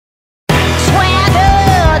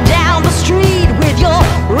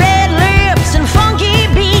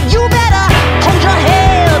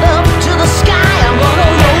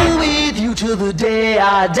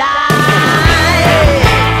die.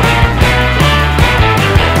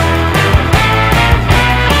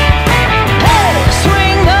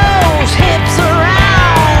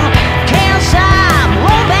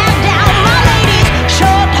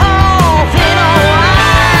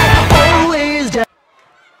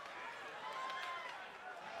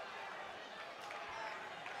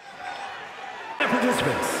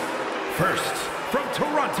 Participants, first from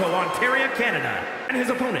Toronto, Ontario, Canada, and his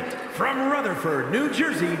opponent from Rutherford, New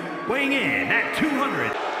Jersey, weighing in at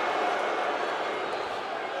 200.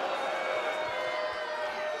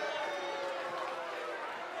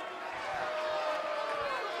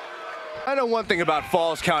 I know one thing about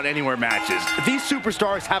Falls Count Anywhere matches. These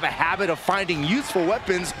superstars have a habit of finding useful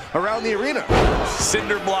weapons around the arena.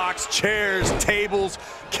 Cinder blocks, chairs, tables,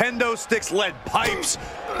 kendo sticks, lead pipes,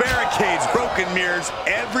 barricades, broken mirrors.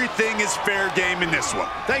 Everything is fair game in this one.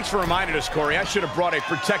 Thanks for reminding us, Corey. I should have brought a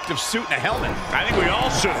protective suit and a helmet. I think we all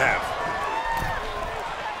should have.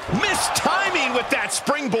 Missed timing with that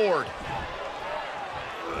springboard.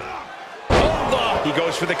 He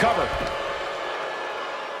goes for the cover.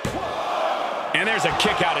 And there's a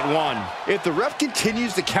kick out at 1. If the ref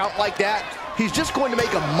continues to count like that, he's just going to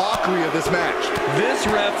make a mockery of this match. This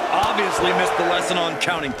ref obviously missed the lesson on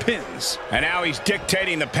counting pins. And now he's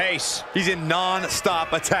dictating the pace. He's in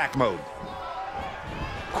non-stop attack mode.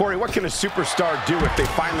 Corey, what can a superstar do if they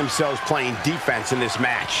find themselves playing defense in this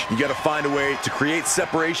match? You got to find a way to create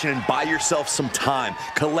separation and buy yourself some time.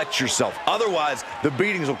 Collect yourself. Otherwise, the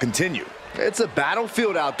beatings will continue. It's a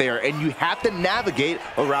battlefield out there, and you have to navigate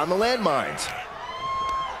around the landmines.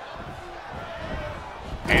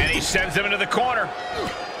 And he sends them into the corner.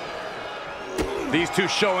 These two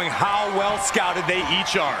showing how well scouted they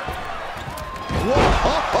each are.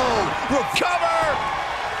 Whoa! Recover!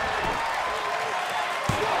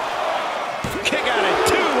 Kick out at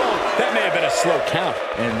 2. Well, that may have been a slow count.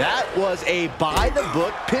 And that was a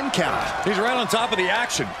by-the-book pin count. He's right on top of the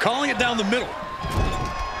action, calling it down the middle.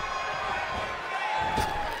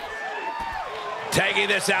 Taking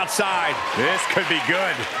this outside. This could be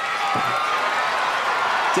good.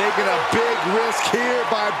 Taking a big risk here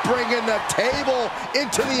by bringing the table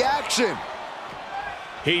into the action.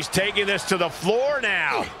 He's taking this to the floor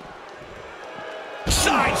now.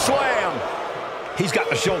 Side slam. He's got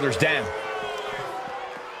the shoulders down.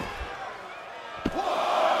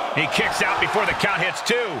 He kicks out before the count hits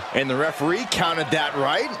 2. And the referee counted that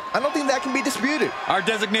right. I don't think that can be disputed. Our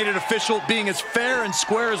designated official being as fair and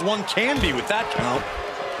square as one can be with that count.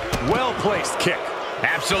 Well-placed kick.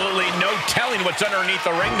 Absolutely no telling what's underneath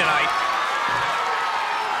the ring tonight.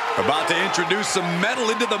 About to introduce some metal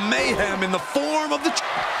into the mayhem in the form of the...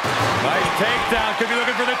 Nice takedown. Could be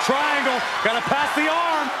looking for the triangle. Got to pass the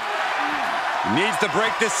arm. Needs to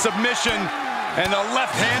break this submission, and the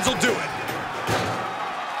left hands will do it.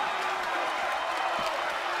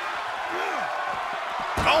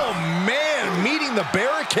 Oh, man, meeting the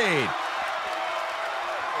barricade.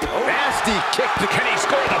 Oh. Nasty kick. Can he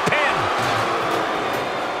score the pin?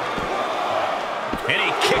 And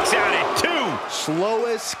he kicks out at 2.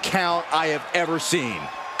 Slowest count I have ever seen.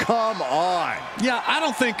 Come on. Yeah, I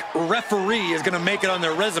don't think referee is going to make it on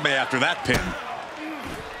their resume after that pin.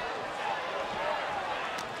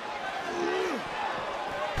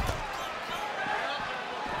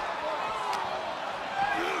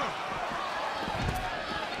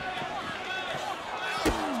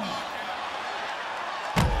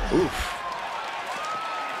 Oof.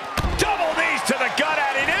 Double knees to the gut,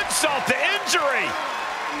 adding insult to injury.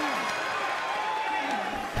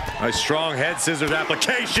 A strong head scissors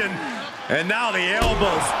application, and now the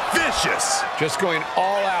elbow's vicious. Just going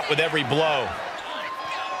all out with every blow.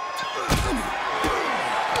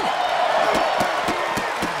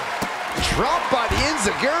 Drop by the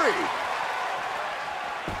enziguri.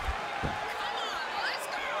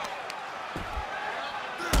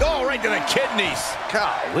 Oh, right to the kidneys.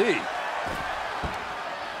 Golly.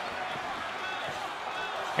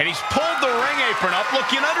 And he's pulled the ring apron up,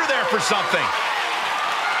 looking under there for something.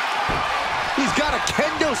 He's got a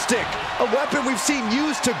kendo stick, a weapon we've seen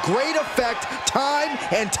used to great effect time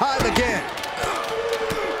and time again.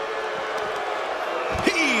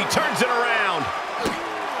 He turns it around.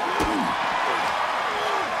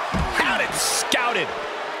 Had it scouted.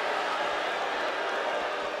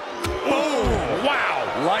 Oh,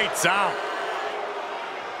 wow. Lights out.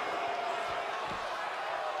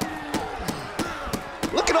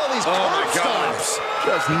 Look at all these curb stomps.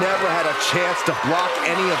 Just never had a chance to block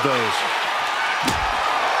any of those.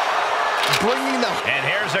 Bringing the... And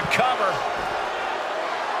here's a cover.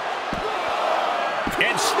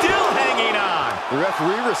 And still hanging on. The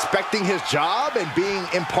referee respecting his job and being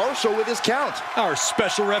impartial with his count. Our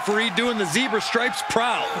special referee doing the zebra stripes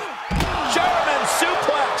proud. German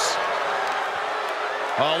suplex.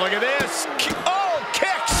 Oh, look at this. Oh,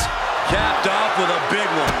 kicks. Capped off with a big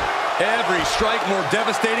one. Every strike more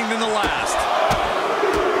devastating than the last.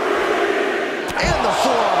 And the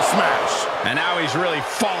forearm smash. And now he's really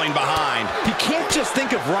falling behind. He can't just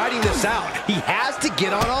think of riding this out. He has to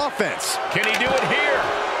get on offense. Can he do it here?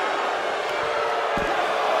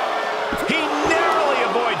 He narrowly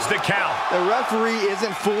avoids the count. The referee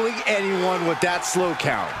isn't fooling anyone with that slow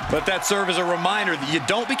count. Let that serve as a reminder that you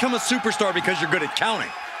don't become a superstar because you're good at counting.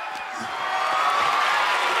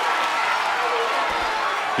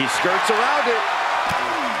 He skirts around it.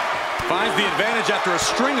 Finds the advantage after a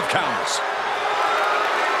string of counters.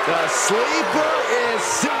 The sleeper is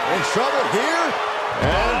in trouble here.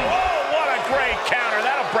 And oh, what a great counter.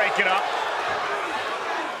 That'll break it up.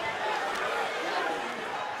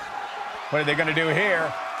 What are they going to do here?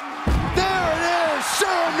 There it is,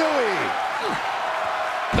 Shanui.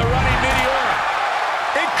 The running Meteora.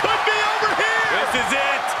 It could be over here. This is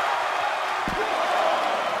it.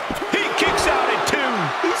 He kicks out at 2.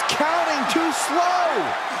 He's counting too slow.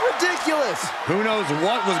 Ridiculous. Who knows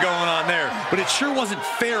what was going on there, but it sure wasn't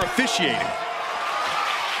fair officiating.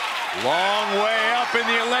 Long way up in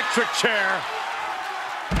the electric chair.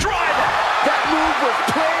 Driver. That move was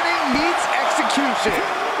planning meets execution.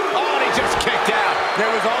 Oh, and he just kicked out.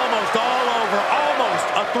 There was almost all over, almost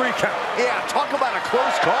a 3 count. Yeah, talk about a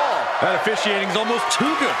close call. That officiating is almost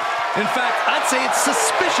too good. In fact, I'd say it's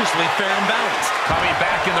suspiciously fair and balanced. Coming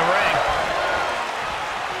back in the ring.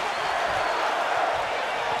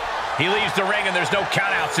 He leaves the ring and there's no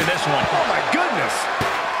countouts in this one. Oh my goodness.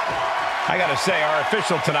 I gotta say, our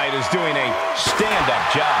official tonight is doing a stand-up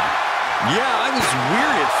job. Yeah, I was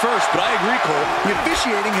weary at first, but I agree, Cole. The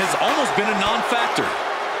officiating has almost been a non-factor.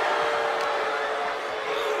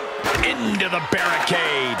 Into the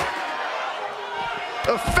barricade.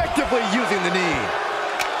 Effectively using the knee.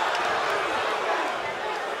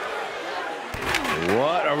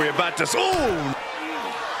 What are we about to... Ooh!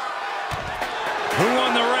 Who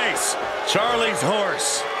won the race? Charlie's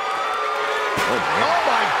horse. Oh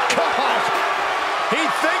my God! He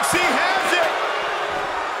thinks he has it!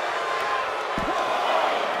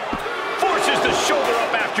 Forces the shoulder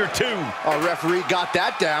up after 2. Our referee got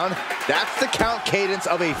that down. That's the count cadence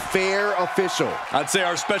of a fair official. I'd say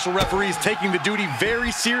our special referee is taking the duty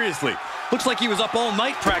very seriously. Looks like he was up all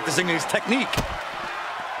night practicing his technique.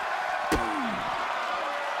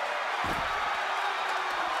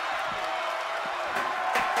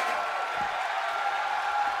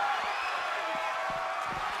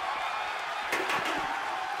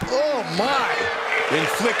 Oh my!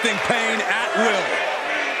 Inflicting pain at will.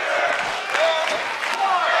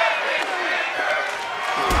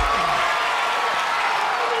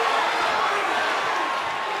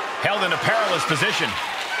 Held in a perilous position.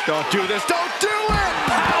 Don't do this, don't do it!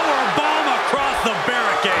 Power bomb across the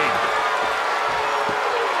barricade.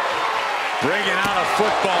 Bringing out a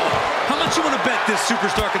football. How much you want to bet this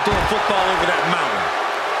superstar can throw a football over that mountain?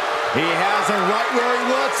 He has him right where he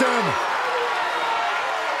wants him.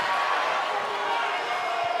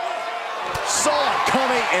 Saw it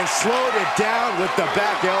coming and slowed it down with the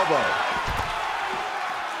back elbow.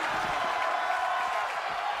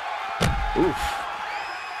 Oof.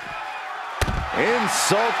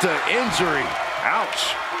 Insult to injury.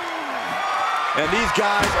 Ouch. And these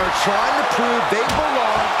guys are trying to prove they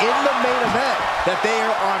belong in the main event, that they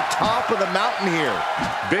are on top of the mountain here.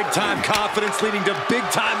 Big-time confidence leading to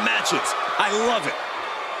big-time matches. I love it.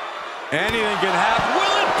 Anything can happen.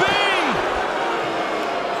 Will it be?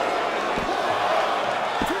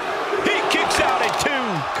 He kicks out at 2.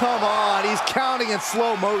 Come on, he's counting in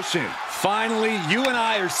slow motion. Finally, you and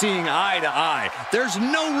I are seeing eye to eye. There's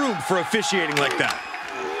no room for officiating like that.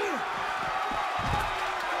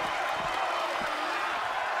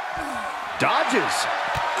 Dodges.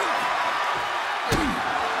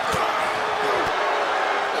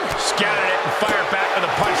 Scattered it and fired back with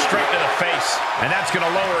a punch straight to the face. And that's going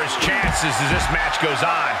to lower his chances as this match goes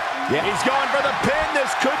on. Yeah. He's going for the pin. This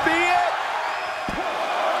could be it.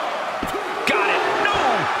 Got it. No,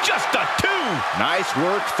 just a 2. Nice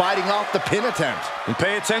work fighting off the pin attempt. And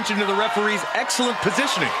pay attention to the referee's excellent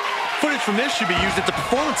positioning. Footage from this should be used at the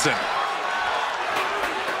Performance Center.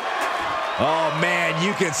 Oh, man,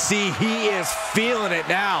 you can see he is feeling it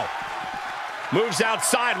now. Moves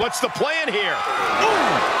outside. What's the plan here?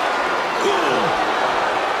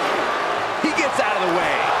 He gets out of the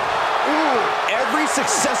way. Ooh, every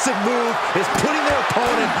successive move is putting their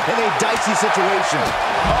opponent in a dicey situation.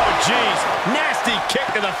 Oh, geez. Nasty kick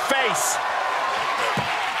to the face.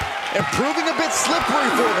 and proving a bit slippery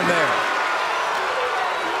for them there.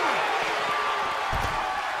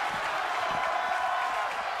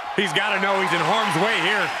 He's got to know he's in harm's way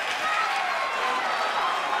here.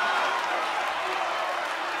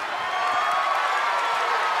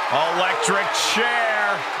 Electric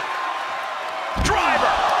chair.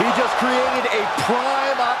 Driver. He just created a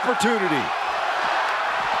prime opportunity.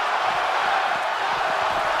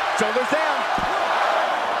 Shoulders down.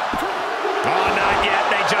 Oh, not yet.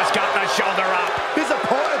 They just got the shoulder up. His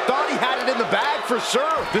opponent thought he had it in the bag for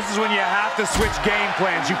sure. This is when you have to switch game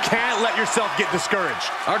plans. You can't let yourself get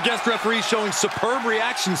discouraged. Our guest referee showing superb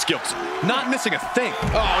reaction skills, not missing a thing.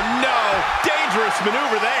 Oh, no. Dangerous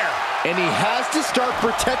maneuver there. And he has to start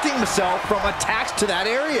protecting himself from attacks to that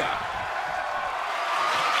area.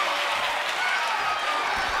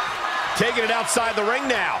 Taking it outside the ring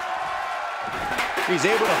now. He's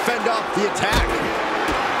able to fend off the attack.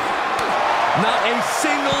 Not a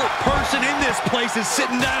single person in this place is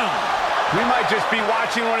sitting down. We might just be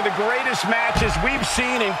watching one of the greatest matches we've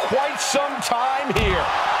seen in quite some time here.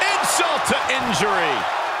 Insult to injury.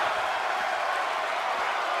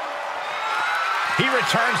 He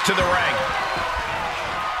returns to the ring.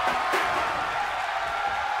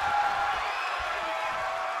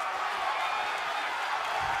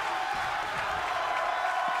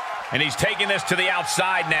 And he's taking this to the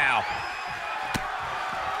outside now.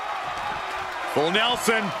 Full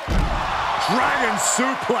Nelson. Dragon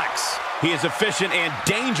suplex. He is efficient and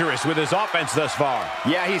dangerous with his offense thus far.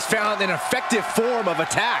 Yeah, he's found an effective form of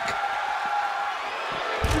attack.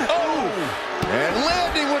 Oh! And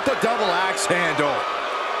landing with the double axe handle.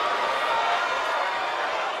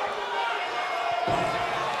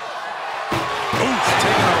 Oof,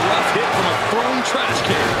 taking a rough hit from a thrown trash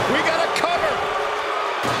can. We got a cover.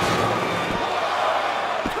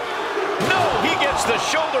 No, he gets the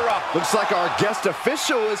shoulder up. Looks like our guest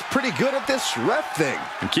official is pretty good at this ref thing.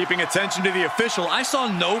 And keeping attention to the official, I saw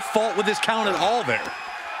no fault with his count at all there.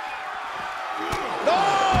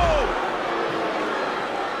 No!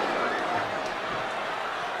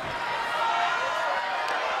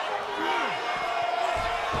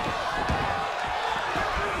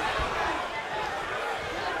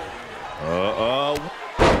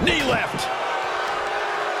 Knee left.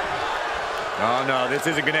 Oh, no, this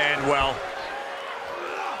isn't going to end well.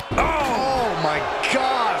 Oh my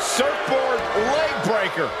God, surfboard leg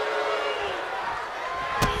breaker.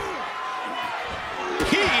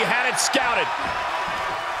 He had it scouted.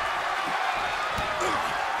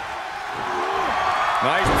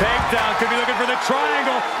 Nice takedown. Could be looking for the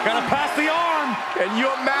triangle. Got to pass the arm. Can you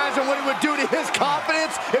imagine what it would do to his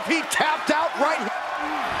confidence if he tapped out right here?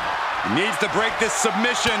 Needs to break this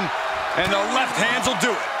submission, and the left hands will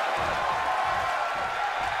do it.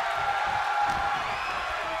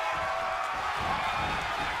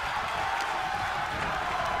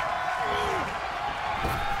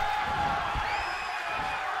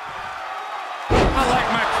 I like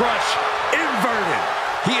my crush inverted.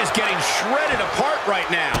 He is getting shredded apart right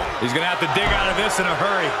now. He's going to have to dig out of this in a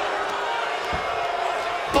hurry.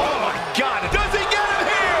 Oh, my God. Does he get him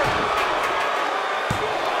here?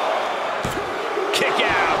 Kick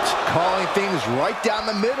out. Calling things right down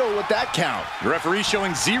the middle with that count. The referee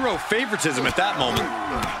showing zero favoritism at that moment.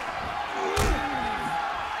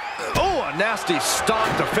 Oh, a nasty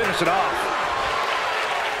stomp to finish it off.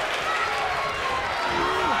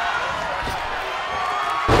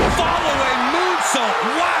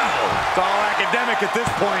 Wow! It's all academic at this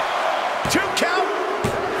point. 2 count.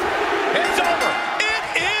 It's over. It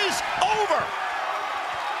is over.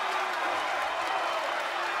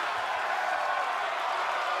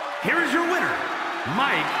 Here is your winner,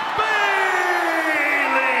 Mike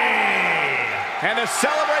Bailey. And the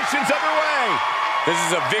celebration's underway. This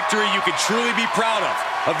is a victory you can truly be proud of.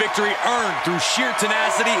 A victory earned through sheer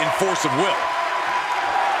tenacity and force of will.